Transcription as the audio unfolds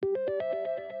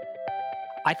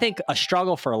I think a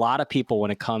struggle for a lot of people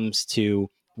when it comes to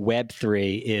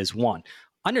Web3 is one,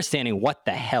 understanding what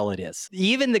the hell it is.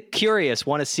 Even the curious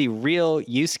want to see real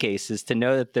use cases to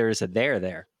know that there's a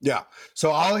there. Yeah.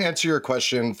 So I'll answer your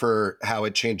question for how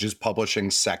it changes publishing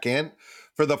second.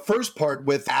 For the first part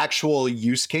with actual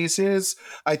use cases,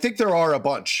 I think there are a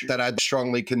bunch that I'd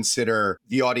strongly consider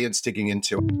the audience digging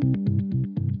into.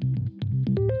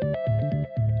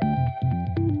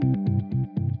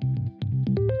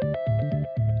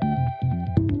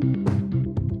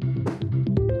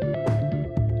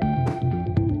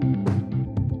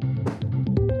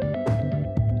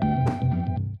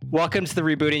 Welcome to the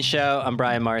Rebooting Show. I'm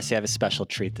Brian Marcy. I have a special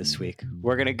treat this week.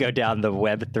 We're going to go down the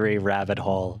Web3 rabbit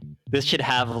hole. This should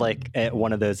have like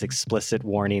one of those explicit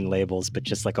warning labels, but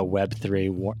just like a Web3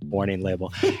 warning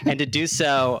label. And to do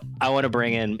so, I want to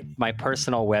bring in my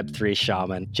personal Web3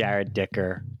 shaman, Jarrod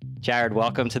Dicker. Jarrod,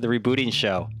 welcome to the Rebooting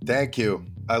Show. Thank you.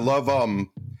 I love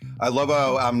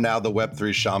how I'm now the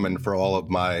Web3 shaman for all of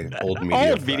my old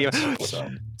media friends.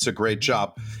 So it's a great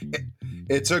job.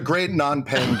 It's a great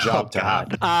non-paying job to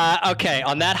have. Okay,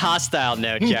 on that hostile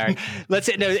note,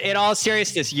 Jarrod, in all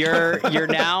seriousness, you're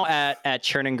now at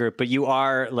Chernin Group, but you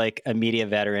are like a media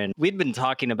veteran. We've been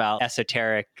talking about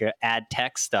esoteric ad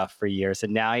tech stuff for years,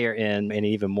 and now you're in an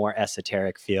even more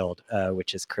esoteric field,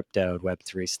 which is crypto and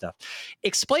Web3 stuff.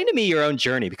 Explain to me your own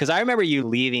journey, because I remember you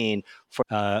leaving for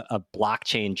a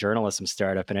blockchain journalism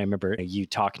startup, and I remember you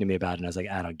talking to me about it, and I was like,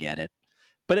 I don't get it.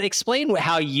 But explain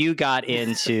how you got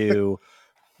into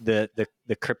the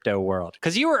crypto world,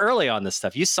 because you were early on this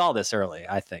stuff. You saw this early,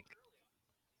 I think.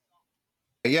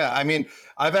 Yeah, I mean,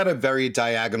 I've had a very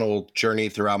diagonal journey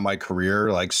throughout my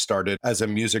career. Like, started as a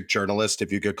music journalist,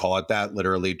 if you could call it that,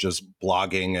 literally just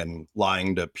blogging and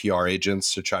lying to PR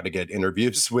agents to try to get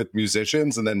interviews with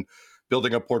musicians, and then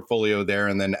building a portfolio there,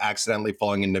 and then accidentally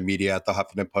falling into media at the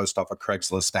Huffington Post off a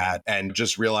Craigslist ad, and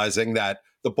just realizing that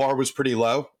the bar was pretty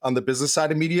low on the business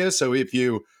side of media. So if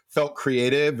you felt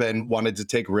creative and wanted to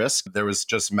take risks, there was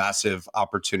just massive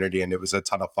opportunity, and it was a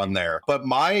ton of fun there. But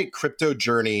my crypto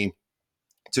journey,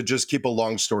 to just keep a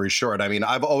long story short, I mean,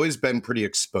 I've always been pretty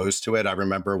exposed to it. I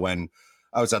remember when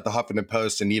I was at the Huffington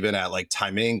Post and even at like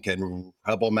Time Inc. and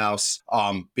Rebel Mouse,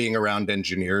 being around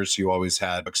engineers, you always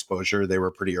had exposure. They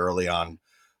were pretty early on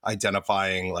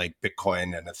identifying like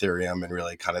Bitcoin and Ethereum and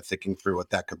really kind of thinking through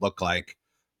what that could look like.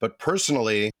 But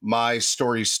personally, my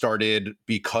story started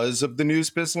because of the news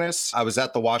business. I was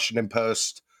at the Washington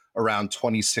Post around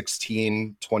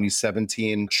 2016,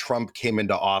 2017. Trump came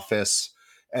into office,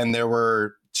 and there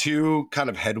were two kind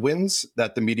of headwinds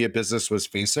that the media business was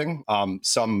facing.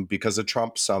 Some because of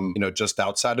Trump, some, just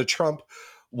outside of Trump.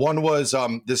 One was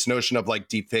this notion of like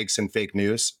deepfakes and fake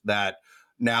news, that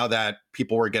now that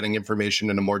people were getting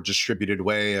information in a more distributed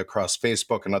way across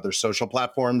Facebook and other social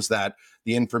platforms, that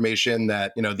the information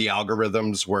that, the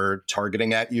algorithms were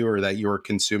targeting at you or that you were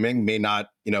consuming may not,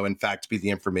 in fact, be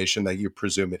the information that you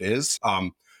presume it is.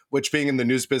 Which, being in the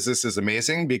news business, is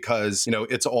amazing because,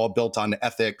 it's all built on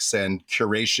ethics and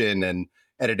curation and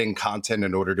editing content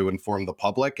in order to inform the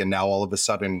public. And now all of a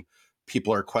sudden,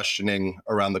 people are questioning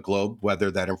around the globe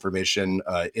whether that information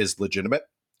is legitimate.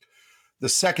 The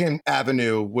second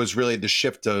avenue was really the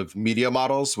shift of media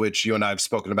models, which you and I have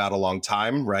spoken about a long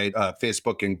time, right?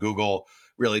 Facebook and Google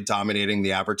really dominating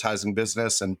the advertising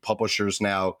business, and publishers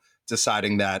now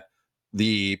deciding that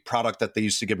the product that they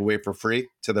used to give away for free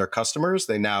to their customers,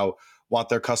 they now want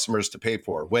their customers to pay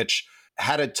for, which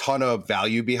had a ton of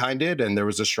value behind it. And there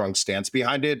was a strong stance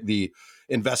behind it. The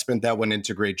investment that went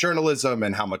into great journalism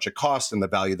and how much it cost and the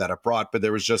value that it brought. But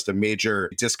there was just a major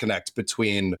disconnect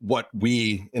between what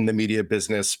we in the media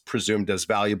business presumed as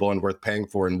valuable and worth paying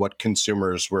for and what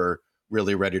consumers were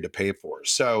really ready to pay for.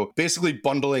 So basically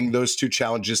bundling those two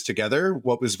challenges together,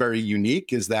 what was very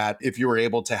unique is that if you were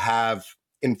able to have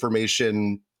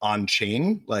information on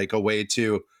chain, like a way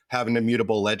to have an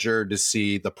immutable ledger to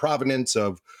see the provenance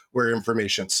of where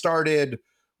information started,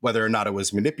 whether or not it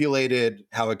was manipulated,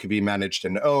 how it could be managed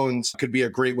and owned, could be a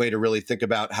great way to really think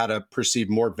about how to perceive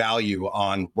more value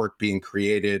on work being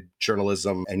created,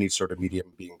 journalism, any sort of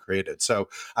medium being created. So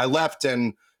I left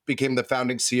and became the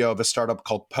founding CEO of a startup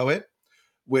called Poet,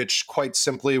 which quite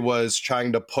simply was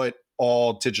trying to put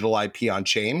all digital IP on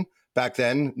chain. Back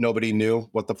then, nobody knew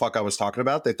what the fuck I was talking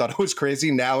about. They thought it was crazy.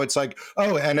 Now it's like,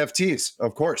 oh, NFTs,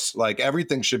 of course. Like,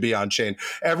 everything should be on chain.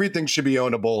 Everything should be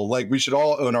ownable. Like, we should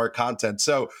all own our content.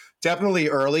 So definitely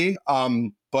early,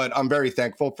 but I'm very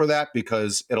thankful for that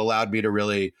because it allowed me to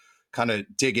really kind of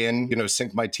dig in,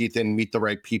 sink my teeth in, meet the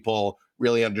right people,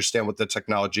 really understand what the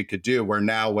technology could do. Where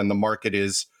now, when the market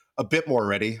is a bit more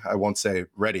ready, I won't say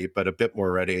ready, but a bit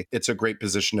more ready, it's a great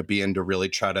position to be in to really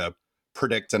try to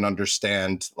predict and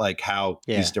understand like how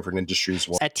these different industries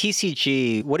work. At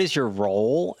TCG, what is your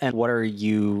role and what are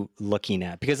you looking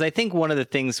at? Because I think one of the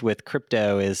things with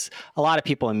crypto is a lot of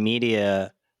people in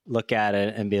media look at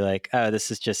it and be like, oh,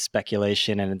 this is just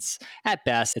speculation. And it's at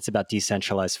best, it's about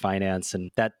decentralized finance.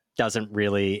 And that doesn't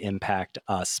really impact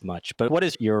us much. But what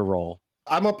is your role?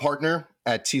 I'm a partner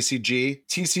at TCG.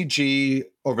 TCG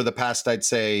over the past, I'd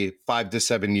say 5 to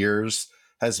 7 years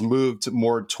has moved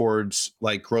more towards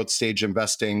like growth stage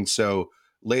investing. So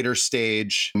later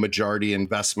stage majority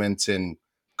investments in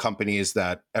companies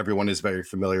that everyone is very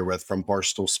familiar with, from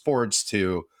Barstool Sports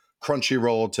to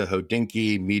Crunchyroll to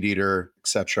Hodinkee, MeatEater,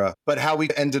 etc. But how we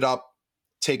ended up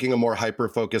taking a more hyper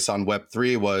focus on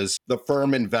Web3 was the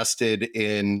firm invested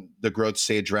in the growth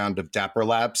stage round of Dapper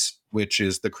Labs, which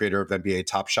is the creator of NBA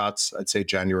Top Shots, I'd say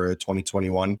January of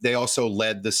 2021. They also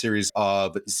led the series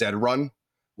of Zed Run,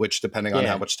 which depending on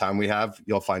how much time we have,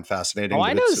 you'll find fascinating. Oh,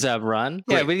 I know Zed Run.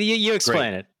 Yeah, but you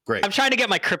explain it. Great. I'm trying to get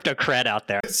my crypto cred out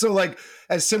there. So like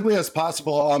as simply as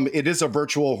possible, it is a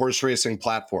virtual horse racing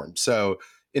platform. So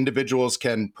individuals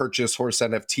can purchase horse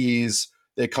NFTs.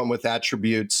 They come with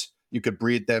attributes. You could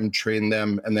breed them, train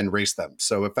them, and then race them.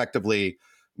 So effectively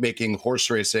making horse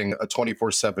racing a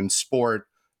 24/7 sport,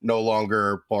 no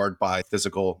longer barred by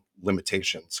physical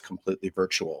limitations, completely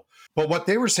virtual. But what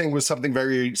they were saying was something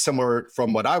very similar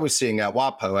from what I was seeing at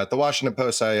WAPO. At the Washington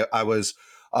Post, I was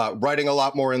writing a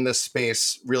lot more in this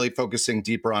space, really focusing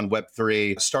deeper on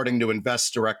Web3, starting to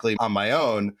invest directly on my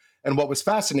own. And what was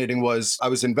fascinating was I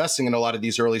was investing in a lot of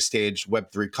these early stage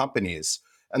Web3 companies.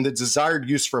 And the desired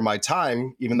use for my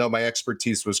time, even though my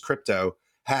expertise was crypto,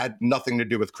 had nothing to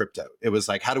do with crypto. It was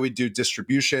like, how do we do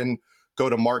distribution, go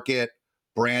to market,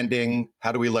 branding?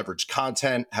 How do we leverage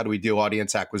content? How do we do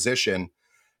audience acquisition?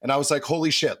 And I was like, holy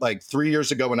shit, like 3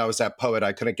 years ago when I was at Poet,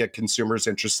 I couldn't get consumers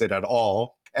interested at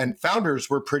all. And founders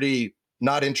were pretty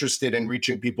not interested in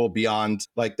reaching people beyond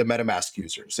like the MetaMask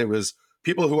users. It was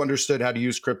people who understood how to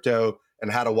use crypto and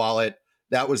how to wallet.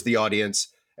 That was the audience.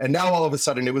 And now all of a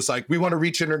sudden it was like, we want to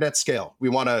reach internet scale. We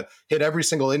want to hit every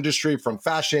single industry from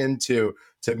fashion to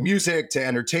music to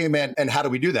entertainment. And how do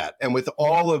we do that? And with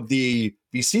all of the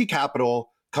VC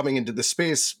capital coming into the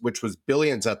space, which was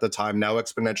billions at the time, now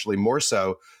exponentially more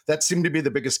so, that seemed to be the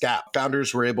biggest gap.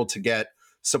 Founders were able to get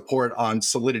support on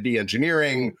solidity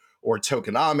engineering or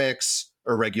tokenomics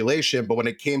or regulation. But when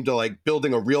it came to like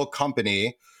building a real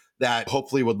company that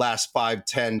hopefully would last 5,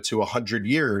 10 to 100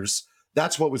 years,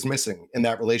 that's what was missing in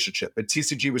that relationship. And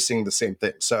TCG was seeing the same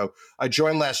thing. So I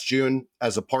joined last June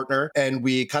as a partner, and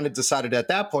we kind of decided at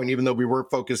that point, even though we were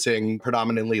focusing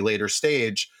predominantly later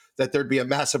stage, that there'd be a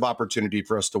massive opportunity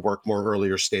for us to work more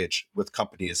earlier stage with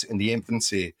companies in the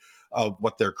infancy of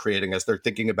what they're creating as they're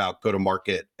thinking about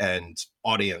go-to-market and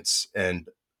audience and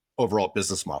overall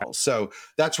business models. So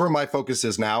that's where my focus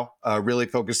is now, really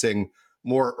focusing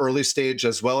more early stage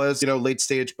as well as, late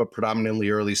stage, but predominantly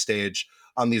early stage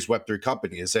on these Web3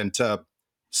 companies. And to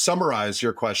summarize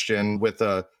your question with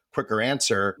a quicker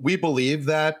answer, we believe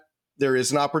that there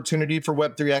is an opportunity for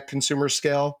Web3 at consumer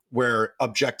scale. We're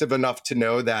objective enough to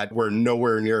know that we're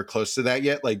nowhere near close to that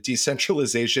yet. Like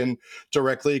decentralization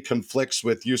directly conflicts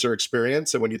with user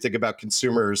experience. And when you think about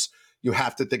consumers, you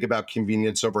have to think about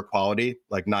convenience over quality,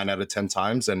 like 9 out of 10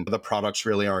 times, and the products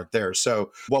really aren't there.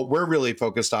 So what we're really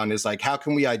focused on is like, how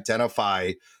can we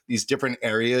identify these different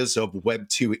areas of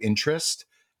Web2 interest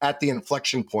at the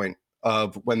inflection point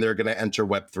of when they're going to enter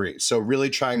Web3. So really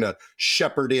trying to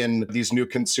shepherd in these new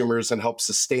consumers and help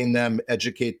sustain them,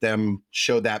 educate them,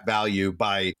 show that value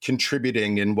by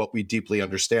contributing in what we deeply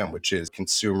understand, which is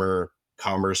consumer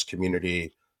commerce,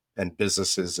 community, and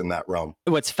businesses in that realm.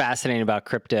 What's fascinating about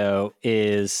crypto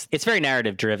is it's very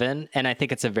narrative driven. And I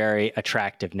think it's a very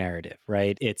attractive narrative,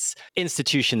 right? It's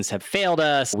institutions have failed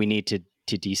us. We need to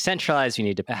decentralize. We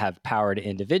need to have power to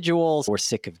individuals. We're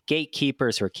sick of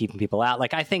gatekeepers who are keeping people out.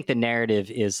 Like, I think the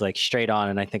narrative is like straight on.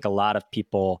 And I think a lot of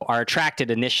people are attracted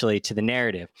initially to the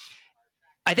narrative.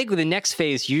 I think the next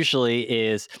phase usually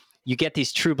is you get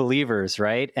these true believers,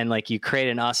 right? And like you create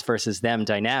an us versus them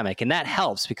dynamic. And that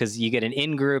helps because you get an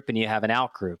in group and you have an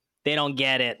out group. They don't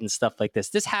get it and stuff like this.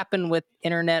 This happened with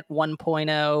Internet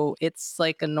 1.0. It's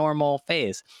like a normal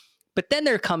phase. But then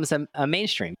there comes a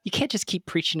mainstream. You can't just keep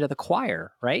preaching to the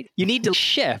choir, right? You need to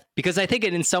shift because I think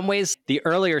in some ways, the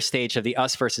earlier stage of the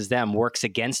us versus them works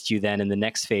against you then in the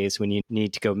next phase when you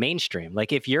need to go mainstream.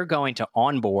 Like if you're going to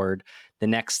onboard the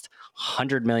next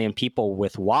 100 million people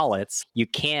with wallets, you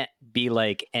can't be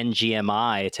like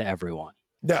NGMI to everyone.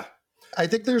 Yeah. I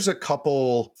think there's a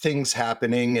couple things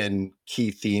happening and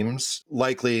key themes,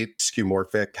 likely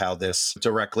skeuomorphic, how this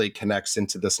directly connects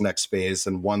into this next phase,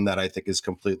 and one that I think is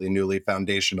completely newly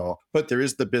foundational. But there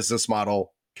is the business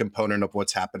model component of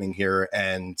what's happening here,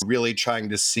 and really trying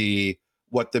to see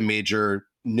what the major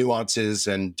nuances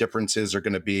and differences are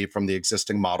going to be from the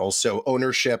existing model. So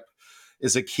ownership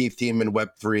is a key theme in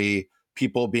Web3,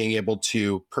 people being able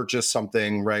to purchase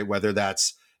something, right? Whether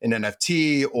that's an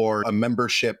NFT or a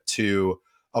membership to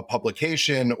a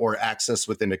publication or access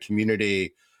within a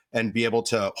community, and be able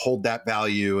to hold that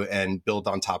value and build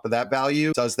on top of that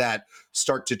value. Does that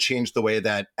start to change the way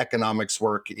that economics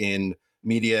work in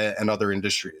media and other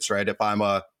industries, right? If I'm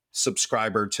a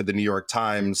subscriber to the New York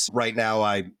Times, right now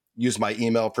I use my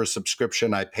email for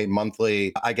subscription, I pay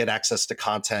monthly, I get access to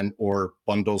content or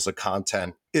bundles of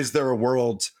content. Is there a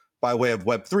world by way of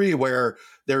Web3 where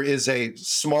there is a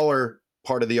smaller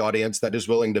part of the audience that is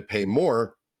willing to pay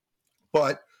more,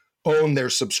 but own their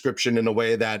subscription in a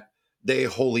way that they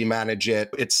wholly manage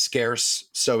it? It's scarce.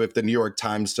 So if the New York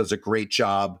Times does a great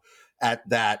job at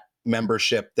that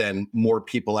membership, then more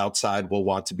people outside will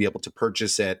want to be able to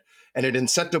purchase it. And it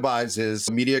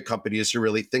incentivizes media companies to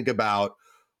really think about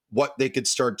what they could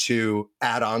start to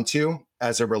add on to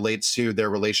as it relates to their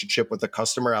relationship with the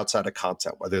customer outside of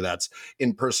content, whether that's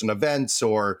in-person events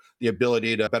or the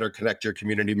ability to better connect your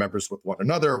community members with one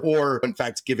another, or in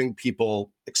fact, giving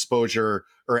people exposure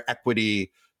or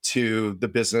equity to the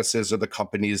businesses or the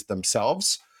companies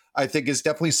themselves. I think is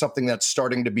definitely something that's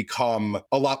starting to become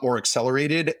a lot more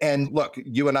accelerated. And look,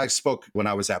 you and I spoke when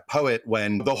I was at Poet,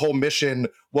 when the whole mission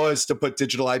was to put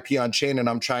digital IP on chain. And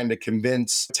I'm trying to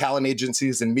convince talent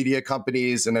agencies and media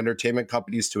companies and entertainment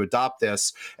companies to adopt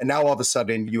this. And now all of a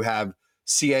sudden you have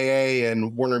CAA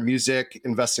and Warner Music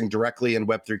investing directly in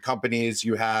Web3 companies.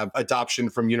 You have adoption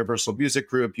from Universal Music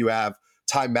Group. You have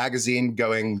Time Magazine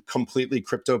going completely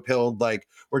crypto pilled. Like,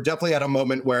 we're definitely at a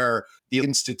moment where the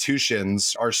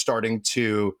institutions are starting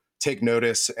to take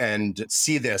notice and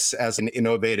see this as an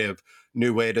innovative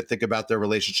new way to think about their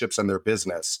relationships and their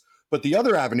business. But the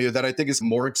other avenue that I think is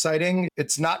more exciting,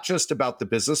 it's not just about the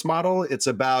business model, it's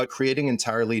about creating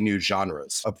entirely new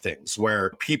genres of things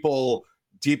where people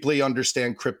deeply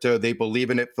understand crypto, they believe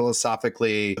in it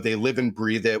philosophically, they live and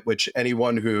breathe it, which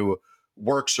anyone who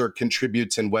works or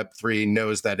contributes in Web3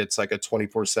 knows that it's like a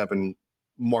 24/7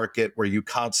 market where you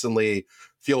constantly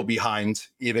feel behind,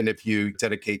 even if you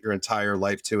dedicate your entire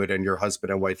life to it and your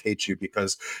husband and wife hate you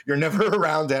because you're never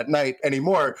around at night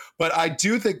anymore. But I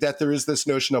do think that there is this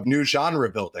notion of new genre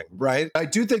building, right? I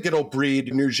do think it'll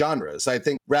breed new genres. I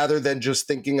think rather than just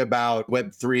thinking about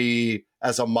Web3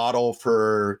 as a model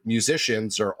for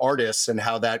musicians or artists and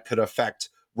how that could affect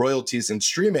royalties and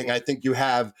streaming, I think you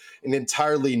have an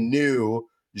entirely new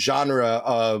genre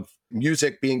of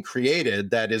music being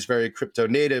created that is very crypto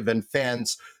native, and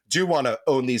fans do want to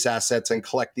own these assets and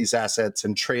collect these assets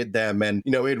and trade them. And,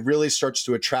 it really starts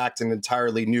to attract an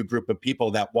entirely new group of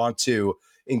people that want to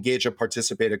engage and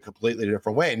participate in a completely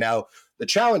different way. Now, the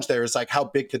challenge there is like, how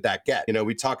big could that get?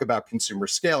 We talk about consumer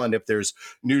scale, and if there's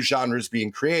new genres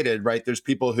being created, right? There's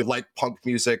people who like punk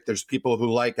music, there's people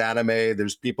who like anime,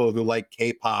 there's people who like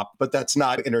K-pop, but that's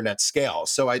not internet scale.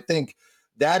 So I think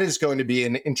that is going to be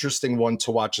an interesting one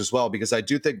to watch as well, because I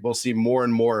do think we'll see more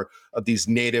and more of these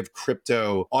native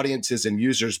crypto audiences and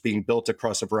users being built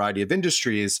across a variety of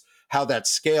industries. How that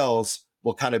scales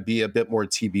will kind of be a bit more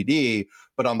TBD.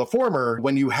 But on the former,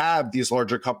 when you have these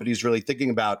larger companies really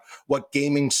thinking about what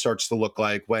gaming starts to look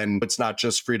like when it's not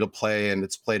just free to play and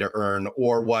it's play to earn,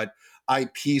 or what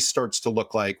IP starts to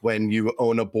look like when you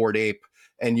own a Bored Ape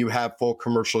and you have full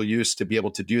commercial use to be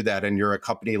able to do that. And you're a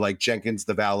company like Jenkins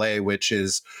the Valet, which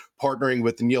is partnering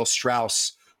with Neil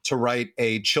Strauss to write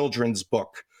a children's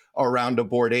book around a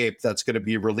Bored Ape that's going to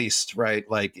be released, right?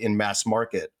 Like in mass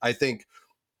market. I think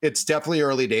it's definitely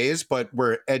early days, but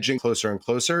we're edging closer and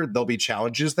closer. There'll be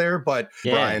challenges there, but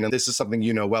yeah. Brian, and this is something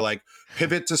well, like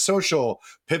pivot to social,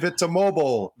 pivot to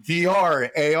mobile, VR,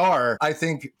 AR. I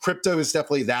think crypto is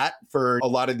definitely that for a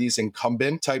lot of these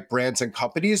incumbent type brands and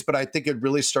companies, but I think it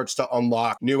really starts to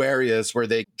unlock new areas where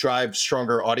they drive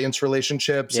stronger audience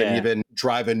relationships and even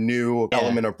drive a new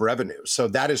element of revenue. So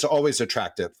that is always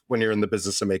attractive when you're in the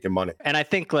business of making money. And I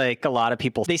think like a lot of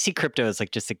people, they see crypto as like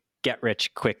just a get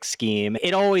rich quick scheme.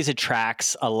 It always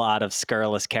attracts a lot of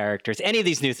scurrilous characters. Any of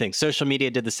these new things, social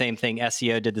media did the same thing.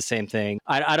 SEO did the same thing.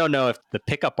 I don't know if the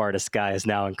pickup artist guy is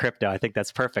now in crypto. I think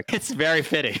that's perfect. It's very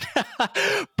fitting.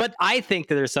 But I think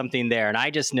that there's something there. And I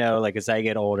just know, like, as I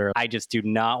get older, I just do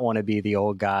not want to be the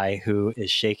old guy who is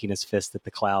shaking his fist at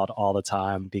the cloud all the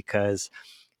time, because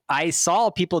I saw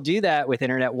people do that with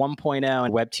Internet 1.0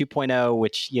 and Web 2.0,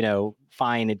 which,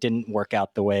 fine. It didn't work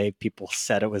out the way people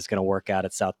said it was going to work out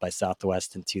at South by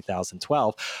Southwest in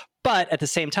 2012. But at the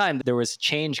same time, there was a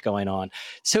change going on.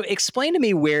 So explain to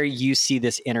me where you see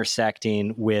this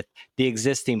intersecting with the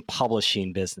existing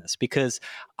publishing business, because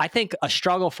I think a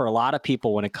struggle for a lot of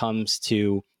people when it comes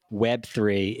to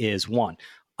Web3 is one,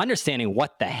 understanding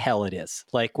what the hell it is.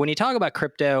 Like when you talk about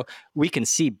crypto, we can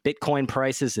see Bitcoin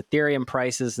prices, Ethereum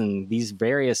prices, and these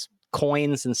various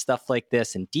coins and stuff like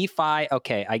this, and DeFi.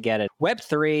 Okay, I get it.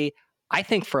 Web3, I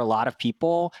think for a lot of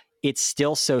people, it's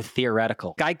still so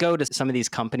theoretical. I go to some of these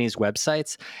companies'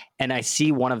 websites and I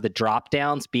see one of the drop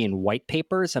downs being white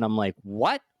papers, and I'm like,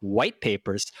 what? White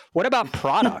papers? What about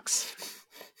products?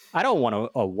 I don't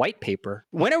want a white paper.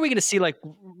 When are we going to see like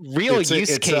real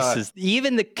use cases?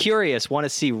 Even the curious want to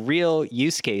see real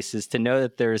use cases to know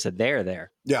that there's a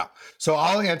there. Yeah. So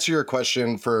I'll answer your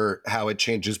question for how it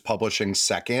changes publishing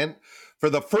second. For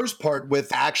the first part,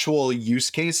 with actual use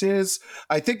cases,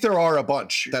 I think there are a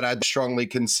bunch that I'd strongly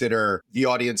consider the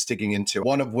audience digging into.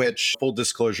 One of which, full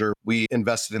disclosure, we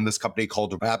invested in this company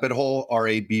called Rabbit Hole,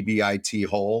 Rabbit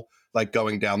Hole, like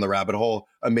going down the rabbit hole.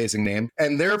 Amazing name.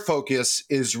 And their focus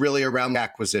is really around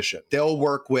acquisition. They'll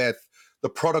work with the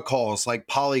protocols like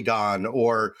Polygon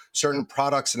or certain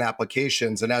products and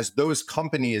applications. And as those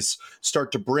companies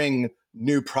start to bring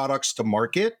new products to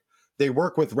market, they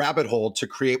work with Rabbit Hole to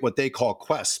create what they call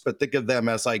quests, but think of them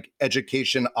as like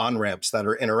education on-ramps that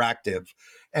are interactive.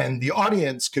 And the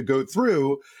audience could go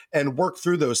through and work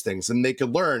through those things, and they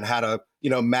could learn how to,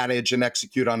 manage and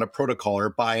execute on a protocol or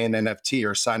buy an NFT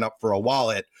or sign up for a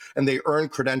wallet, and they earn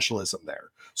credentialism there.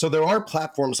 So there are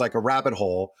platforms like a Rabbit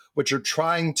Hole, which are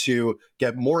trying to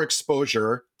get more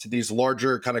exposure to these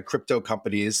larger kind of crypto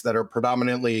companies that are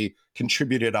predominantly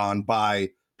contributed on by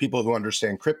people who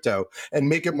understand crypto, and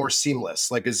make it more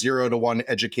seamless, like a 0-to-1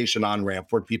 education on-ramp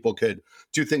where people could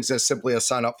do things as simply as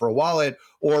sign up for a wallet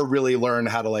or really learn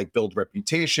how to like build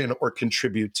reputation or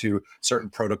contribute to certain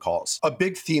protocols. A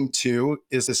big theme too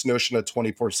is this notion of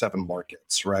 24/7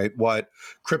 markets, right? What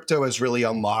crypto has really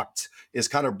unlocked is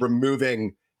kind of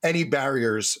removing any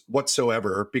barriers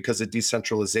whatsoever because of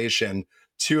decentralization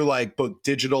to like both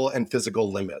digital and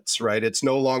physical limits, right? It's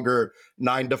no longer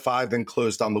 9 to 5 and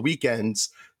closed on the weekends.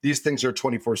 These things are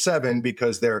 24/7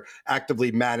 because they're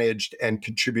actively managed and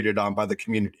contributed on by the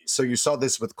community. So you saw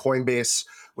this with Coinbase,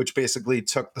 which basically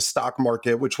took the stock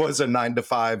market, which was a 9 to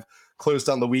 5 closed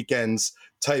on the weekends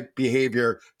type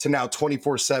behavior, to now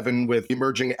 24/7 with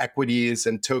emerging equities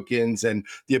and tokens and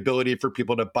the ability for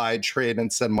people to buy, trade,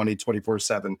 and send money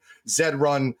 24/7. Zed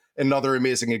Run, another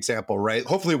amazing example, right?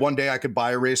 Hopefully one day I could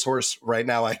buy a racehorse. Right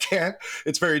now I can't.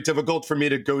 It's very difficult for me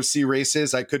to go see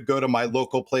races. I could go to my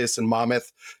local place in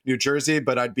Monmouth, New Jersey,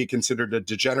 but I'd be considered a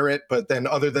degenerate. But then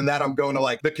other than that, I'm going to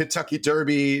like the Kentucky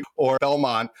Derby or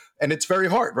Belmont. And it's very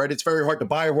hard, right? It's very hard to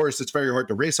buy a horse. It's very hard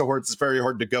to race a horse. It's very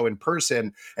hard to go in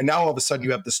person. And now all of a sudden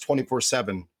you have this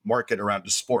 24/7 market around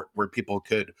the sport where people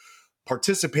could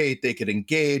participate, they could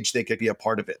engage, they could be a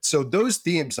part of it. So those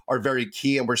themes are very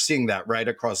key. And we're seeing that right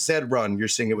across Zed Run. You're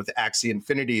seeing it with Axie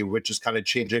Infinity, which is kind of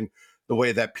changing the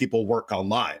way that people work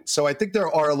online. So I think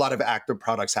there are a lot of active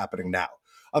products happening now.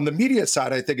 On the media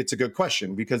side, I think it's a good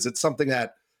question because it's something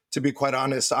that, to be quite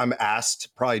honest, I'm asked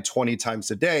probably 20 times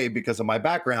a day because of my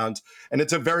background. And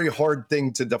it's a very hard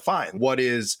thing to define. What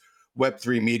is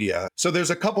Web3 media? So there's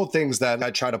a couple things that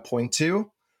I try to point to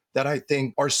that I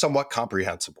think are somewhat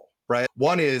comprehensible, right?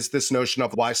 One is this notion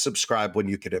of why subscribe when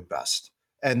you could invest.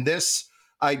 And this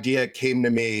idea came to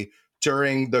me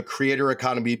during the creator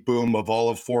economy boom of all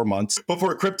of 4 months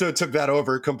before crypto took that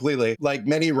over completely. Like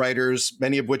many writers,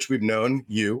 many of which we've known,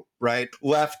 you, right,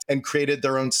 left and created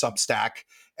their own Substack.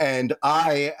 And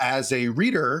I, as a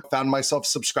reader, found myself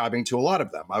subscribing to a lot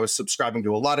of them. I was subscribing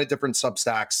to a lot of different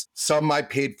Substacks. Some I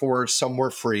paid for, some were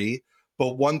free.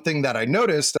 But one thing that I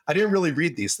noticed, I didn't really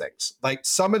read these things. Like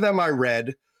some of them I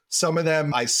read, some of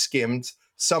them I skimmed,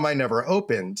 some I never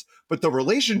opened. But the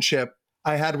relationship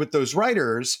I had with those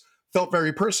writers felt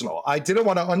very personal. I didn't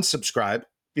want to unsubscribe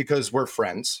because we're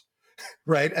friends,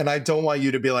 right? And I don't want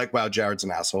you to be like, wow, Jarrod's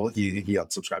an asshole. He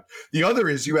unsubscribed. The other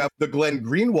is you have the Glenn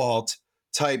Greenwald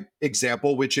type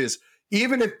example, which is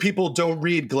even if people don't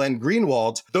read Glenn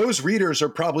Greenwald, those readers are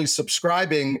probably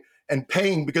subscribing and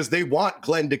paying because they want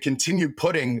Glenn to continue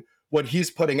putting what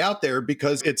he's putting out there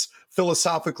because it's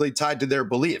philosophically tied to their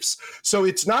beliefs. So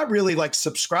it's not really like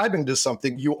subscribing to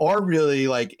something. You are really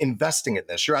like investing in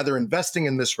this. You're either investing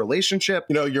in this relationship,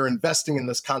 you're investing in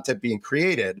this content being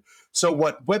created. So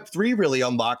what Web3 really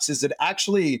unlocks is it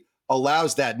actually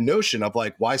allows that notion of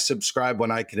like, why subscribe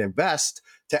when I can invest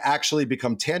to actually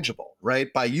become tangible,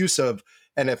 right? By use of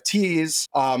NFTs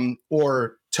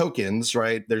or tokens,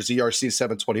 right? There's ERC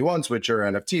 721s, which are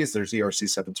NFTs. There's ERC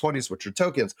 720s, which are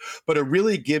tokens. But it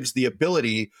really gives the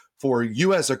ability for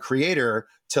you as a creator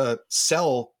to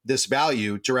sell this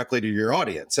value directly to your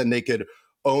audience, and they could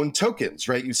own tokens,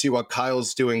 right? You see what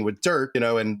Kyle's doing with Dirt,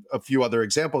 and a few other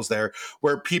examples there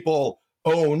where people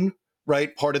own,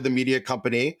 right, part of the media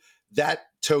company. That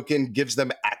token gives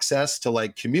them access to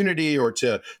like community, or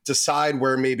to decide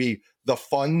where maybe the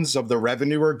funds of the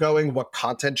revenue are going, what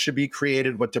content should be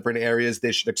created, what different areas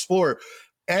they should explore,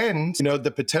 and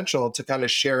the potential to kind of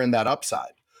share in that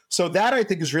upside. So that I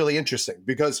think is really interesting,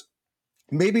 because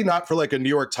maybe not for like a New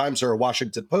York Times or a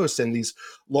Washington Post and these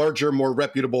larger, more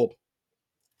reputable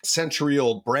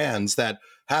century-old brands that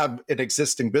have an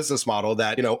existing business model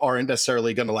that aren't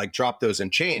necessarily going to like drop those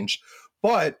and change.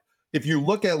 But if you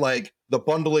look at like the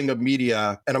bundling of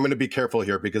media, and I'm going to be careful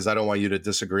here because I don't want you to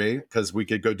disagree, because we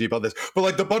could go deep on this, but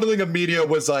like the bundling of media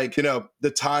was like,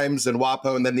 the Times and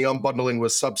WAPO, and then the unbundling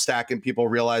was Substack, and people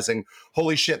realizing,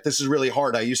 holy shit, this is really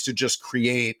hard. I used to just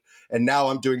create, and now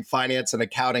I'm doing finance and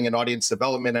accounting and audience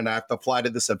development, and I have to fly to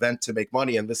this event to make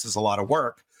money, and this is a lot of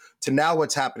work. To now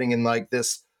what's happening in like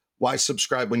this why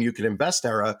subscribe when you can invest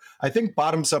era, I think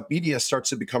bottoms up media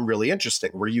starts to become really interesting,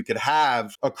 where you could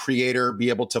have a creator be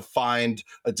able to find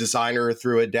a designer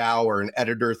through a DAO or an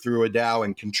editor through a DAO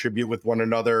and contribute with one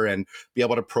another, and be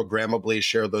able to programmably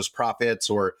share those profits,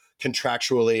 or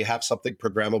contractually have something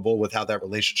programmable with how that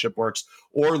relationship works,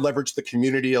 or leverage the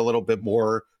community a little bit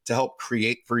more to help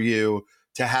create for you,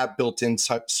 to have built-in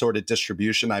sort of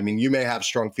distribution. I mean, you may have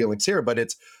strong feelings here, but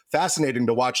it's fascinating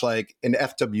to watch like an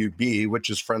FWB, which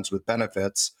is Friends with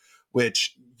Benefits,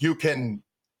 which you can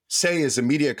say is a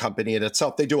media company in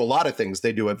itself. They do a lot of things.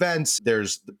 They do events,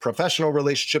 there's professional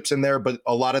relationships in there, but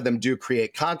a lot of them do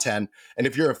create content. And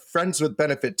if you're a Friends with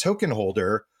Benefit token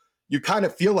holder, you kind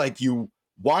of feel like you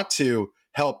want to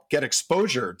help get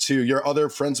exposure to your other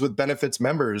Friends with Benefits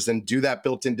members and do that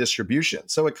built-in distribution.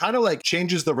 So it kind of like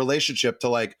changes the relationship to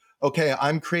like, okay,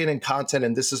 I'm creating content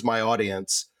and this is my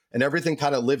audience, and everything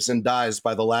kind of lives and dies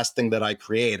by the last thing that I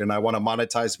create. And I want to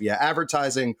monetize via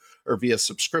advertising or via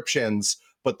subscriptions,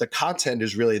 but the content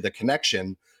is really the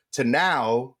connection to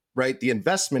now, right? The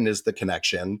investment is the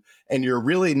connection, and you're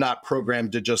really not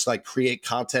programmed to just like create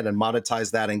content and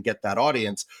monetize that and get that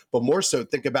audience, but more so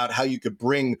think about how you could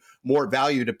bring more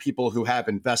value to people who have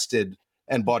invested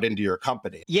and bought into your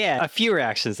company. Yeah, a few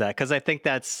reactions to that, because I think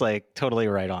that's like totally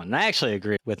right on. And I actually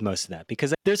agree with most of that,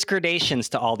 because there's gradations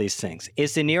to all these things.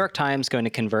 Is the New York Times going to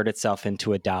convert itself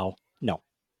into a DAO? No.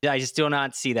 I just do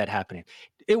not see that happening.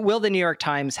 Will the New York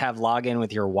Times have login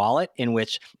with your wallet in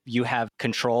which you have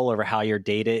control over how your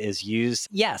data is used?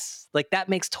 Yes. Like that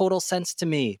makes total sense to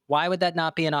me. Why would that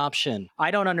not be an option?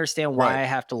 I don't understand why I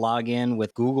have to log in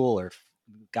with Google or,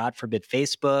 God forbid,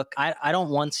 Facebook. I don't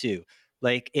want to.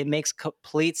 Like, it makes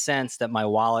complete sense that my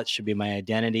wallet should be my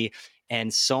identity.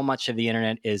 And so much of the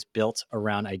internet is built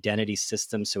around identity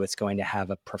systems. So it's going to have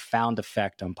a profound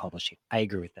effect on publishing. I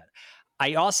agree with that.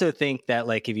 I also think that,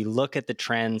 like, if you look at the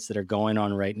trends that are going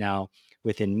on right now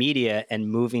within media and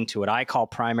moving to what I call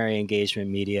primary engagement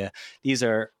media, these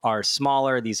are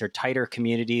smaller, these are tighter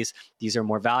communities, these are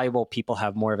more valuable, people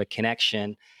have more of a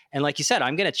connection. And like you said,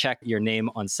 I'm going to check your name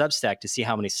on Substack to see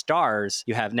how many stars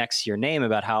you have next to your name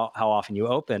about how often you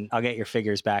open. I'll get your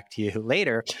figures back to you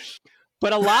later.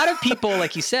 But a lot of people,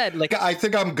 like you said, like, I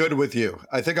think I'm good with you.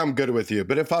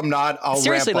 But if I'm not, I'll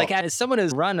seriously, ramp like, as someone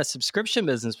who's run a subscription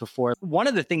business before, one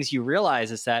of the things you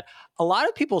realize is that a lot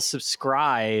of people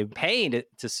subscribe, paying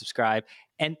to subscribe,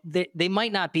 and they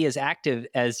might not be as active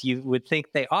as you would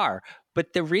think they are.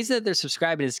 But the reason that they're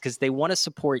subscribing is because they want to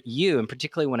support you, and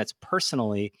particularly when it's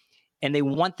personally, and they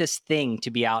want this thing to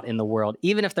be out in the world,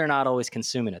 even if they're not always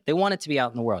consuming it. They want it to be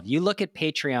out in the world. You look at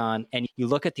Patreon and you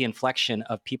look at the inflection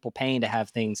of people paying to have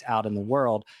things out in the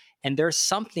world, and there's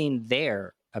something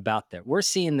there about that. We're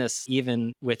seeing this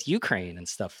even with Ukraine and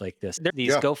stuff like this. There are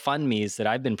these GoFundMes that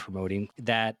I've been promoting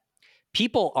that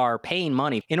people are paying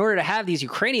money in order to have these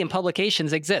Ukrainian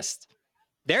publications exist.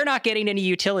 They're not getting any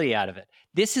utility out of it.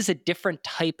 This is a different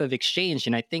type of exchange.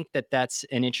 And I think that that's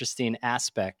an interesting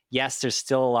aspect. Yes, there's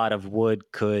still a lot of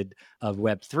could of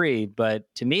Web3,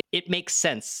 but to me, it makes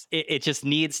sense. It just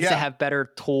needs to have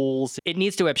better tools. It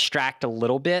needs to abstract a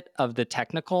little bit of the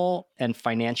technical and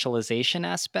financialization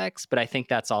aspects, but I think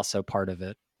that's also part of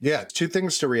it. Yeah, two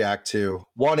things to react to.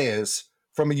 One is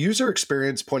from a user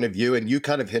experience point of view, and you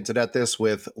kind of hinted at this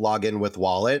with login with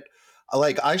wallet.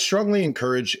 Like, I strongly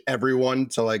encourage everyone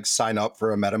to like sign up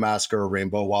for a MetaMask or a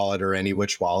Rainbow wallet or any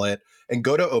which wallet and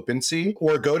go to OpenSea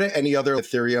or go to any other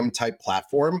Ethereum type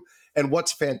platform And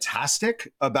what's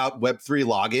fantastic about Web3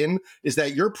 login is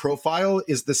that your profile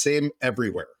is the same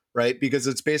everywhere, right? Because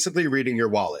it's basically reading your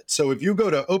wallet. So if you go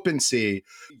to OpenSea,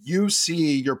 you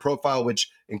see your profile, which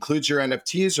includes your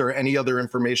NFTs or any other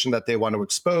information that they want to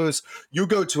expose. You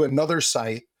go to another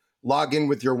site, log in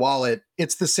with your wallet,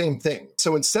 it's the same thing.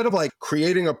 So instead of like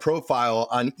creating a profile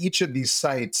on each of these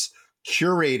sites,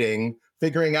 curating,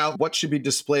 figuring out what should be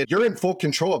displayed, you're in full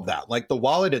control of that. Like the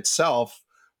wallet itself,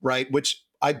 right? Which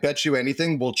I bet you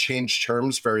anything will change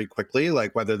terms very quickly,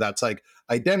 like whether that's like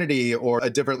identity or a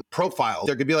different profile.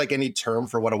 There could be like any term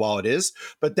for what a wallet is,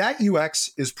 but that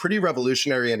UX is pretty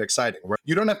revolutionary and exciting. Right?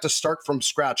 You don't have to start from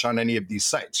scratch on any of these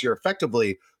sites. You're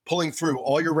effectively pulling through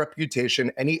all your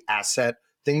reputation, any asset,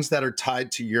 things that are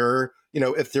tied to your,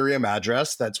 Ethereum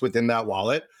address that's within that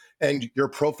wallet, and your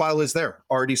profile is there,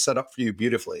 already set up for you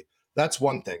beautifully. That's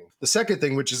one thing. The second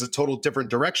thing, which is a total different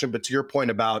direction, but to your point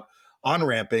about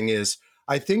on-ramping, is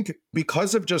I think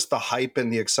because of just the hype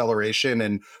and the acceleration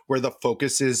and where the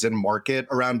focus is in market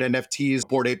around NFTs,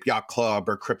 Bored Ape Yacht Club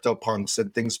or CryptoPunks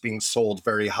and things being sold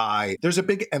very high, there's a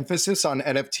big emphasis on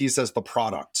NFTs as the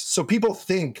product. So people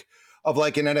think of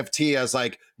like an NFT as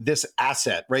like this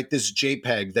asset, right? This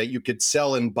JPEG that you could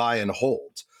sell and buy and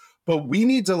hold. But we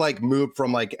need to like move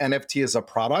from like NFT as a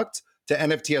product to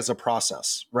NFT as a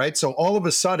process, right? So all of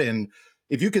a sudden,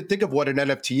 if you could think of what an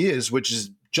NFT is, which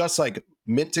is just like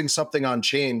minting something on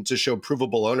chain to show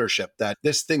provable ownership that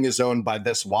this thing is owned by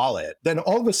this wallet, then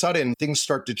all of a sudden things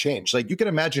start to change. Like you can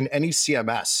imagine any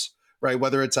CMS, right?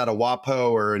 Whether it's at a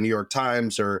WAPO or a New York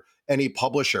Times or any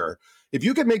publisher, if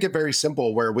you could make it very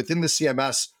simple where within the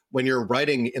CMS, when you're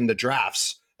writing in the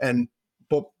drafts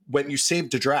but when you save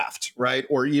to draft, right?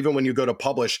 Or even when you go to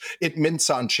publish, it mints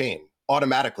on chain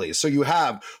automatically. So you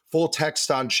have full text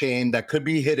on chain that could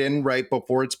be hidden right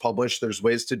before it's published. There's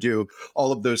ways to do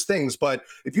all of those things. But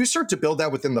if you start to build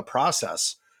that within the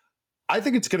process, I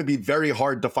think it's going to be very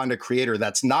hard to find a creator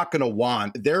that's not going to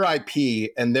want their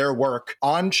IP and their work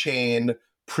on chain,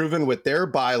 proven with their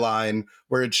byline,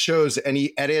 where it shows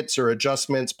any edits or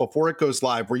adjustments before it goes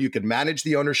live, where you could manage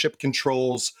the ownership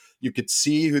controls, you could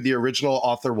see who the original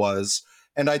author was.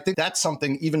 And I think that's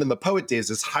something, even in the poet days,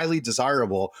 is highly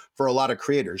desirable for a lot of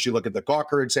creators. You look at the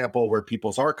Gawker example where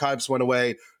people's archives went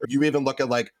away, or you even look at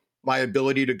like my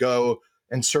ability to go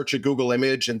and search a Google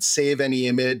image and save any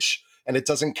image, and it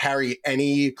doesn't carry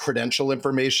any credential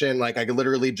information. Like I could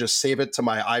literally just save it to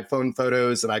my iPhone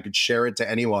photos and I could share it to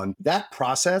anyone. That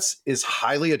process is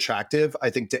highly attractive, I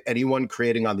think, to anyone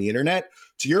creating on the internet.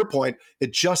 To your point,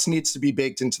 it just needs to be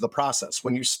baked into the process.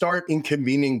 When you start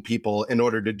inconvening people in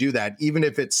order to do that, even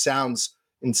if it sounds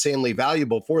insanely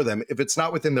valuable for them, if it's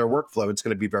not within their workflow, it's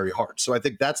going to be very hard. So I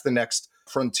think that's the next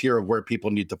frontier of where people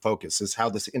need to focus, is how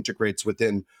this integrates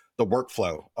within the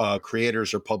workflow,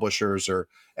 creators or publishers or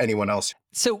anyone else.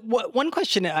 So one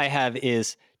question I have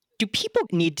is, do people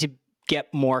need to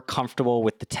get more comfortable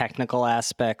with the technical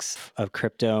aspects of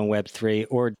crypto and Web3,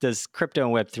 or does crypto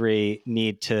and Web3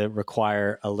 need to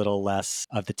require a little less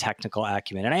of the technical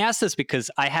acumen? And I ask this because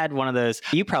I had one of those,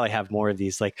 you probably have more of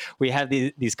these, like we have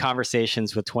these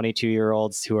conversations with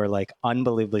 22-year-olds who are like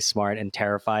unbelievably smart and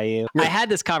terrify you. I had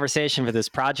this conversation for this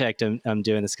project, I'm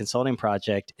doing this consulting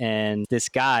project, and this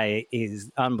guy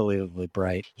is unbelievably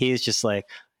bright. He's just like,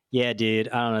 yeah, dude,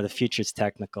 I don't know, the future's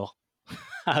technical.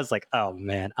 I was like, oh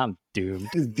man, I'm doomed.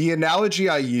 The analogy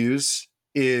I use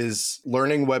is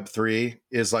learning Web3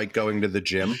 is like going to the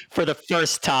gym. For the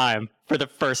first time.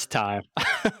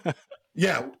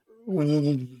 Yeah.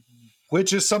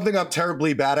 Which is something I'm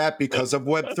terribly bad at because of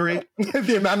Web3.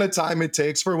 The amount of time it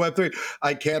takes for Web3,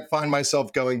 I can't find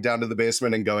myself going down to the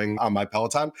basement and going on my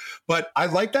Peloton. But I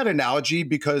like that analogy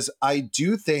because I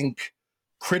do think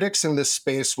critics in this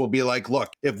space will be like,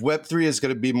 look, if Web3 is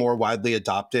going to be more widely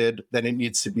adopted, then it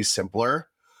needs to be simpler.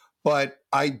 But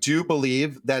I do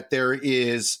believe that there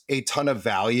is a ton of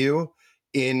value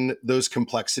in those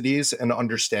complexities and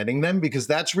understanding them, because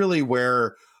that's really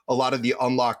where a lot of the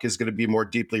unlock is going to be more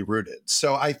deeply rooted.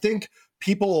 So I think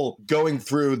people going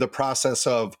through the process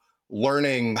of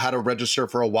learning how to register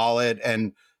for a wallet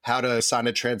and how to sign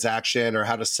a transaction or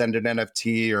how to send an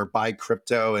NFT or buy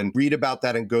crypto and read about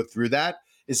that and go through that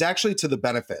is actually to the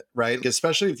benefit, right?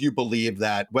 Especially if you believe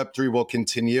that Web3 will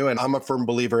continue. And I'm a firm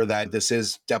believer that this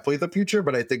is definitely the future.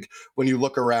 But I think when you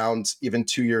look around even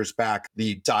 2 years back,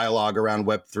 the dialogue around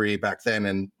Web3 back then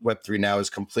and Web3 now is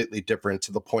completely different,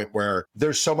 to the point where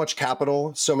there's so much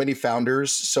capital, so many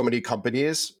founders, so many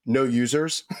companies, no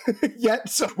users yet.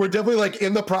 So we're definitely like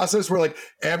in the process where like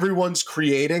everyone's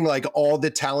creating, like all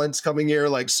the talents coming here,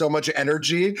 like so much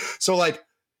energy. So like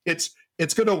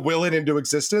it's going to will it into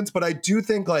existence. But I do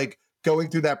think like going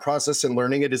through that process and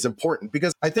learning it is important,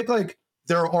 because I think like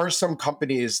there are some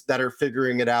companies that are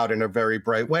figuring it out in a very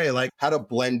bright way, like how to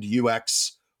blend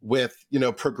UX with,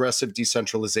 progressive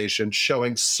decentralization,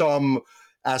 showing some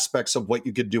aspects of what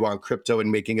you could do on crypto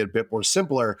and making it a bit more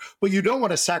simpler, but you don't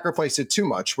want to sacrifice it too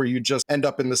much where you just end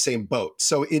up in the same boat.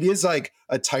 So it is like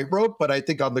a tightrope, but I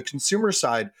think on the consumer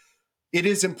side, it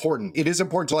is important. It is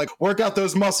important to like work out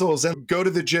those muscles and go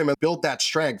to the gym and build that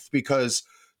strength, because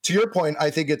to your point, I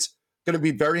think it's going to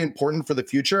be very important for the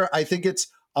future. I think it's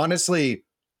honestly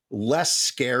less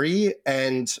scary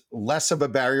and less of a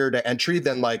barrier to entry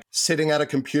than like sitting at a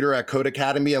computer at Code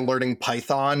Academy and learning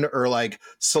Python or like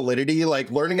Solidity. Like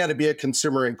learning how to be a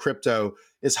consumer in crypto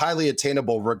is highly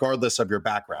attainable regardless of your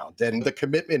background. And the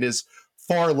commitment is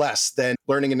far less than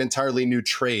learning an entirely new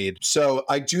trade. So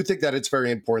I do think that it's very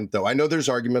important, though. I know there's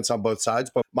arguments on both sides,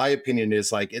 but my opinion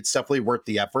is like it's definitely worth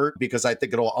the effort, because I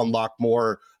think it'll unlock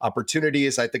more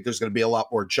opportunities. I think there's going to be a lot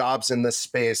more jobs in this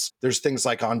space. There's things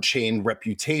like on-chain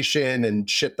reputation and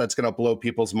shit that's going to blow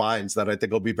people's minds that I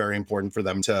think will be very important for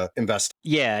them to invest.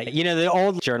 Yeah, the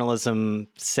old journalism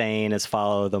saying is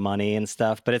follow the money and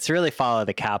stuff, but it's really follow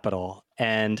the capital.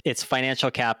 And it's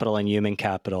financial capital and human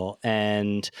capital.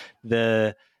 And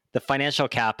the financial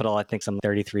capital, I think some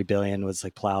 33 billion was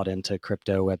like plowed into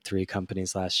crypto Web3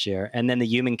 companies last year. And then the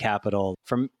human capital,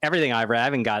 from everything I've read, I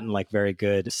haven't gotten like very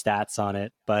good stats on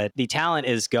it, but the talent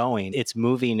is going, it's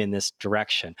moving in this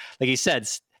direction. Like you said,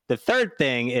 the third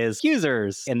thing is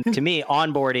users. And to me,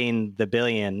 onboarding the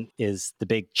billion is the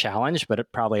big challenge,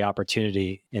 but probably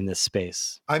opportunity in this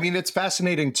space. I mean, it's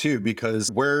fascinating too,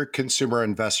 because we're consumer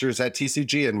investors at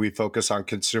TCG and we focus on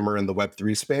consumer in the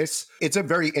Web3 space. It's a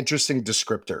very interesting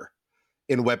descriptor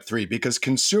in Web3 because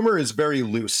consumer is very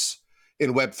loose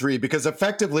in Web3, because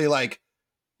effectively, like,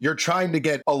 you're trying to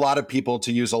get a lot of people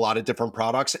to use a lot of different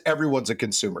products. Everyone's a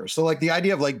consumer. So like the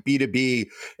idea of like B2B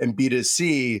and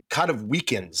B2C kind of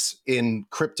weakens in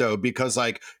crypto, because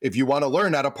like if you want to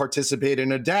learn how to participate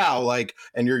in a DAO, like,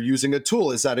 and you're using a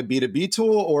tool, is that a B2B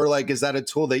tool? Or like, is that a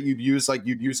tool that you'd use, like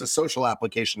you'd use a social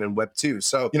application in Web2?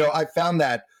 So, I found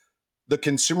that the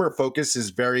consumer focus is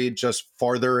very just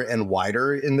farther and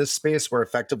wider in this space, where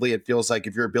effectively it feels like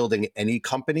if you're building any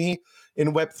company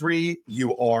in Web3,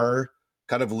 you are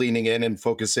kind of leaning in and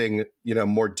focusing,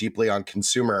 more deeply on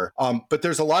consumer. But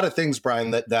there's a lot of things,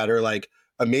 Brian, that are like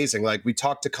amazing. Like we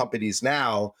talk to companies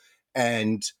now,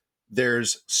 and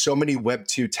there's so many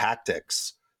Web2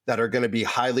 tactics that are going to be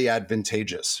highly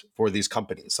advantageous for these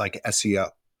companies, like SEO,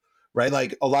 right?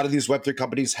 Like a lot of these Web3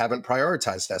 companies haven't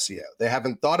prioritized SEO. They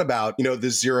haven't thought about, the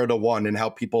 0 to 1 and how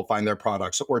people find their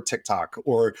products, or TikTok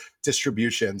or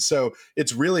distribution. So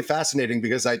it's really fascinating,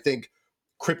 because I think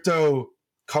crypto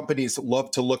companies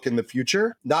love to look in the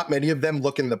future. Not many of them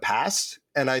look in the past.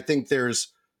 And I think there's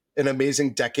an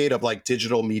amazing decade of like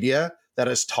digital media that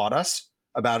has taught us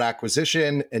about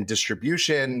acquisition and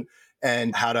distribution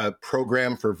and how to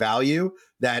program for value,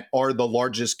 that are the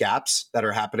largest gaps that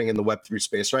are happening in the Web3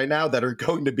 space right now, that are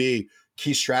going to be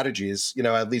key strategies,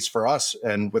 at least for us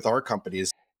and with our companies.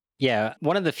 Yeah,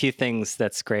 one of the few things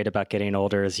that's great about getting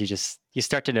older is you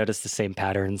start to notice the same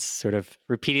patterns sort of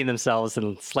repeating themselves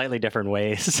in slightly different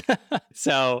ways.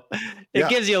 So it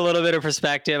gives you a little bit of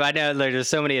perspective. I know there's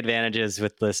so many advantages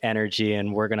with this energy,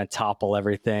 and we're going to topple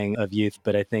everything of youth,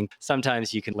 but I think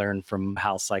sometimes you can learn from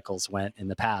how cycles went in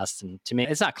the past. And to me,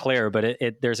 it's not clear, but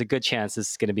there's a good chance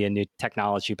this is going to be a new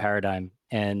technology paradigm.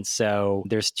 And so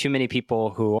there's too many people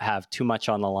who have too much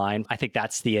on the line. I think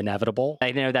that's the inevitable.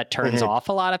 I know that turns off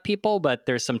a lot of people, but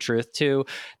there's some truth to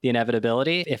the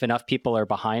inevitability. If enough people are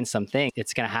behind something,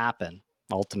 it's going to happen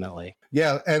ultimately.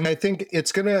 Yeah, and I think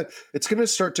it's gonna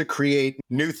start to create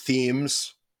new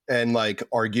themes and like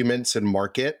arguments in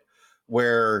market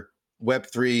where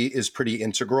Web3 is pretty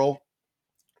integral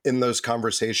in those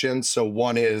conversations. So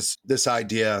one is this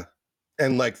idea,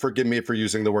 and like, forgive me for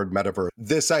using the word metaverse,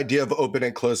 this idea of open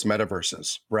and closed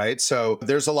metaverses, right? So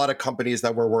there's a lot of companies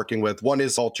that we're working with. One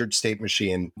is Altered State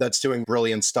Machine that's doing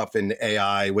brilliant stuff in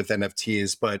AI with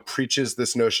NFTs, but preaches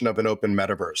this notion of an open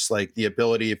metaverse, like the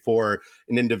ability for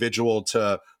an individual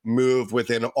to move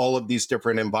within all of these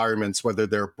different environments, whether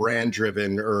they're brand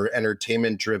driven or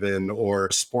entertainment driven or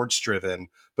sports driven,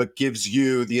 but gives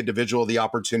you, the individual, the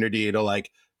opportunity to like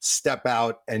step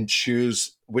out and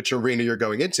choose which arena you're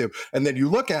going into. And then you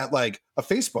look at like a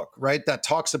Facebook, right, that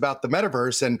talks about the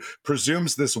metaverse and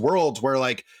presumes this world where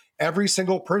like every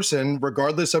single person,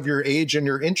 regardless of your age and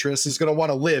your interests, is going to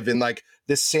want to live in like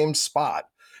this same spot.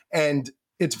 And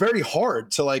it's very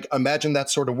hard to like imagine that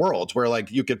sort of world where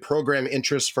like you could program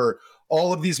interests for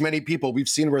all of these many people. We've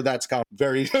seen where that's gone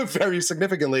very, very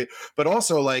significantly, but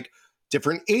also like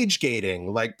different age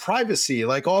gating, like privacy,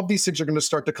 like all of these things are going to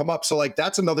start to come up. So like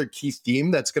that's another key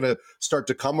theme that's going to start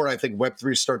to come where I think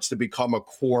Web3 starts to become a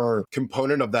core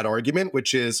component of that argument,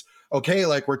 which is, okay,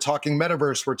 like we're talking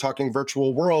metaverse, we're talking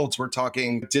virtual worlds, we're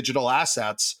talking digital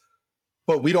assets,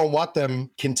 but we don't want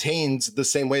them contained the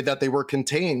same way that they were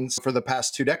contained for the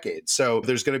past 2 decades. So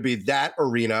there's going to be that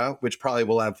arena, which probably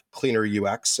will have cleaner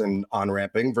UX and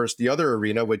on-ramping, versus the other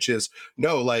arena, which is,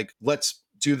 no, like, let's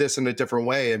do this in a different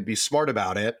way and be smart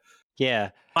about it. Yeah,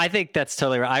 I think that's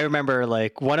totally right. I remember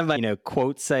like one of my,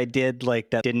 quotes I did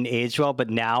like that didn't age well, but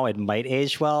now it might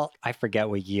age well. I forget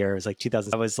what year. It was like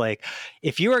 2000. I was like,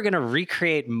 if you were going to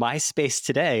recreate MySpace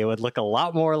today, it would look a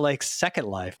lot more like Second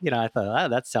Life. I thought, oh,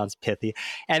 that sounds pithy.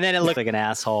 And then it looked like an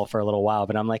asshole for a little while,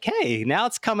 but I'm like, hey, now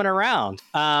it's coming around.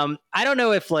 I don't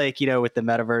know if like, with the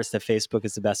metaverse that Facebook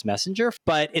is the best messenger,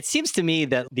 but it seems to me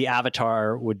that the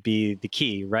avatar would be the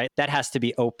key, right? That has to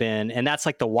be open. And that's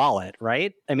like the wallet,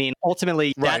 right? I mean,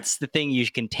 ultimately, that's the thing you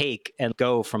can take and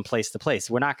go from place to place.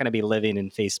 We're not going to be living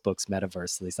in Facebook's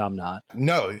metaverse. At least I'm not.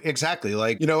 No, exactly.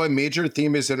 Like, a major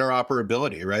theme is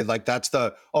interoperability, right? Like that's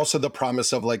also the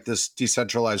promise of like this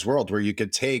decentralized world where you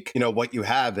could take, what you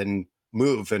have and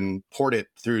move and port it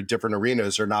through different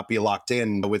arenas or not be locked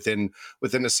in within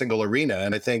a single arena.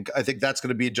 And I think that's going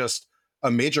to be just a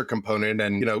major component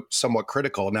and, somewhat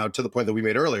critical. Now, to the point that we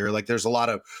made earlier, like there's a lot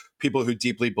of people who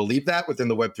deeply believe that within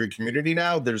the Web3 community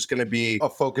now. There's going to be a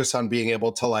focus on being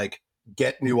able to like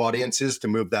get new audiences to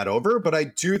move that over. But I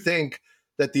do think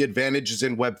that the advantage is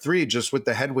in Web3, just with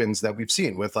the headwinds that we've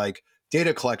seen with like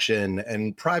data collection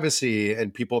and privacy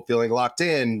and people feeling locked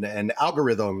in and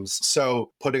algorithms.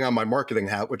 So putting on my marketing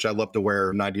hat, which I love to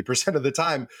wear 90% of the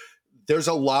time, there's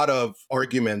a lot of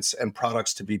arguments and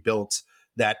products to be built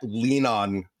that lean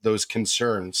on those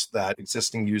concerns that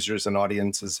existing users and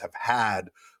audiences have had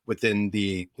within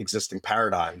the existing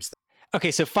paradigms.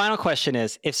 Okay, so final question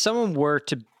is, if someone were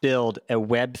to build a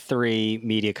Web3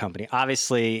 media company,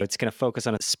 obviously it's going to focus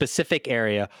on a specific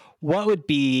area, what would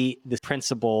be the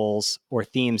principles or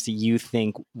themes that you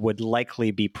think would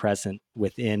likely be present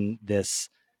within this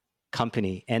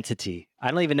company entity?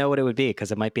 I don't even know what it would be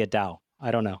because it might be a DAO.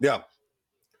 I don't know.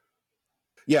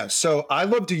 Yeah. So I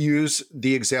love to use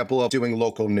the example of doing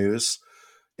local news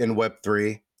in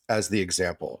Web3 as the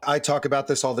example. I talk about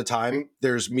this all the time.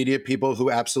 There's media people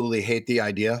who absolutely hate the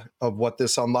idea of what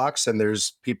this unlocks, and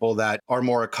there's people that are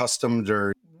more accustomed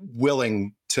or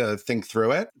willing to think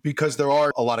through it because there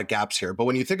are a lot of gaps here. But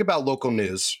when you think about local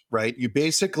news, right, you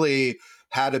basically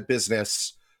had a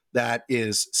business that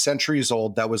is centuries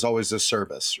old that was always a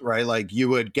service, right? Like you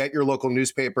would get your local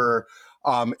newspaper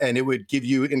and it would give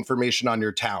you information on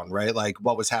your town, right? Like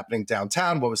what was happening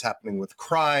downtown, what was happening with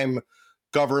crime,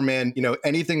 government,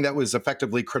 anything that was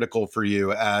effectively critical for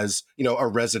you as, a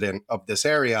resident of this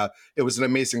area. It was an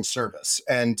amazing service.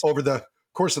 And over the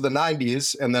course of the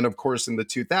 90s, and then of course in the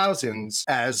 2000s,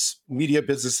 as media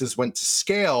businesses went to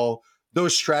scale,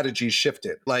 those strategies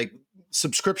shifted. Like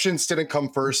subscriptions didn't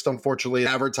come first, unfortunately.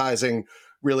 Advertising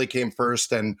really came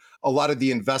first. And a lot of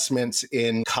the investments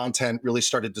in content really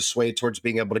started to sway towards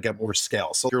being able to get more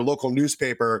scale. So your local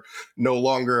newspaper no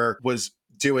longer was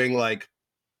doing like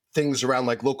things around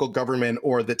like local government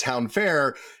or the town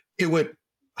fair. It would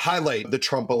highlight the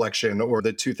Trump election or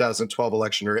the 2012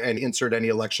 election and insert any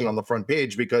election on the front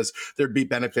page because there'd be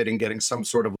benefit in getting some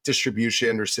sort of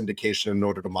distribution or syndication in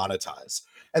order to monetize.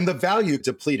 And the value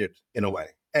depleted in a way.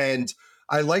 And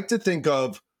I like to think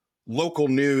of local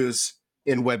news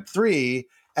in Web3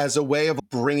 as a way of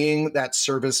bringing that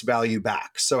service value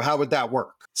back. So how would that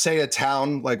work? Say a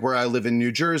town like where I live in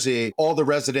New Jersey, all the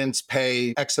residents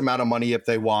pay X amount of money if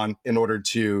they want in order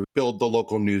to build the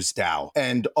local news DAO.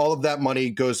 And all of that money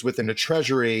goes within a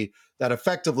treasury that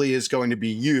effectively is going to be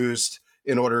used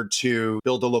in order to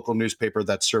build a local newspaper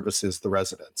that services the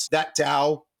residents. That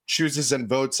DAO chooses and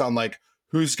votes on like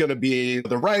who's going to be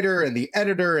the writer and the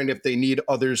editor, and if they need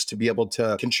others to be able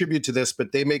to contribute to this,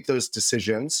 but they make those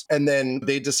decisions. And then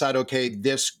they decide, okay,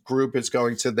 this group is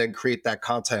going to then create that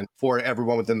content for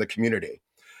everyone within the community.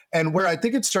 And where I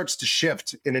think it starts to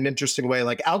shift in an interesting way,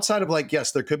 like outside of like,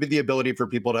 yes, there could be the ability for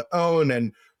people to own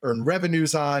and earn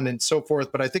revenues on and so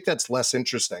forth, but I think that's less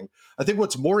interesting. I think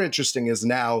what's more interesting is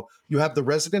now you have the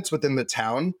residents within the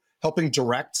town helping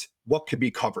direct what could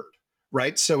be covered.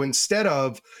 Right. So instead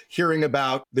of hearing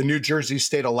about the New Jersey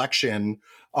state election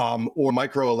or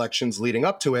micro elections leading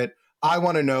up to it, I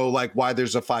want to know like why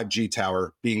there's a 5G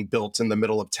tower being built in the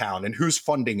middle of town and who's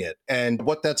funding it and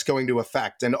what that's going to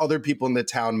affect. And other people in the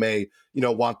town may,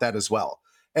 want that as well.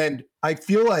 And I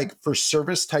feel like for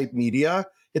service type media,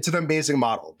 it's an amazing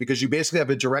model because you basically have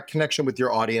a direct connection with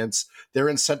your audience. They're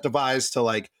incentivized to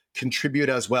like contribute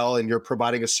as well and you're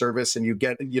providing a service and you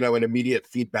get, an immediate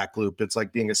feedback loop. It's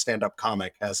like being a stand-up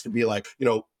comic has to be like,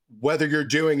 whether you're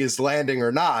doing is landing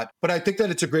or not. But I think that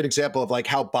it's a great example of like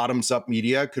how bottoms up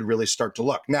media could really start to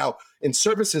look. Now, in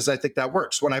services, I think that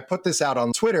works. When I put this out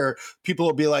on Twitter, people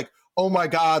will be like, oh my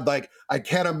God, like I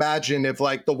can't imagine if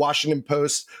like the Washington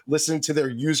Post listened to their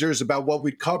users about what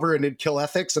we'd cover and it'd kill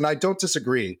ethics. And I don't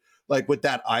disagree like with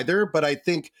that either. But I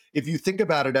think if you think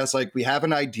about it as like we have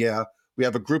an idea, we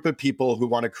have a group of people who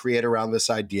want to create around this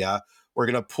idea, we're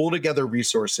going to pull together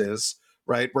resources,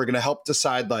 right? We're going to help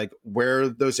decide like where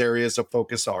those areas of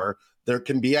focus are. There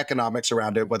can be economics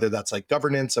around it, whether that's like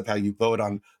governance of how you vote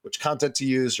on which content to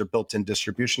use or built-in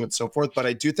distribution and so forth. But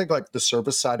I do think like the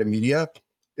service side of media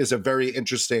is a very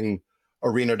interesting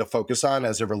arena to focus on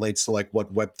as it relates to like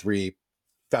what Web3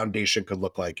 foundation could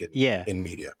look like in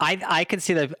media. I could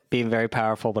see that being very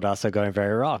powerful, but also going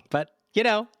very wrong. But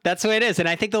that's the way it is. And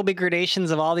I think there'll be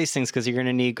gradations of all these things because you're going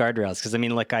to need guardrails. Because I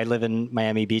mean, like I live in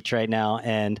Miami Beach right now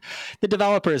and the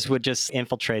developers would just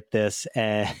infiltrate this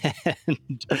and,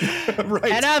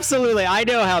 right. And absolutely, I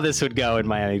know how this would go in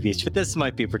Miami Beach, but this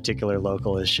might be a particular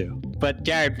local issue. But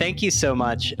Jarrod, thank you so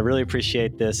much. I really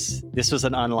appreciate this. This was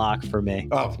an unlock for me.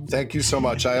 Oh, thank you so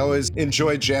much. I always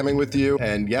enjoy jamming with you.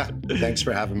 And yeah, thanks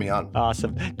for having me on.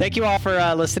 Awesome. Thank you all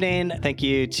for listening. Thank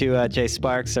you to Jay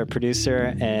Sparks, our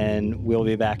producer, and we'll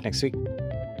be back next week.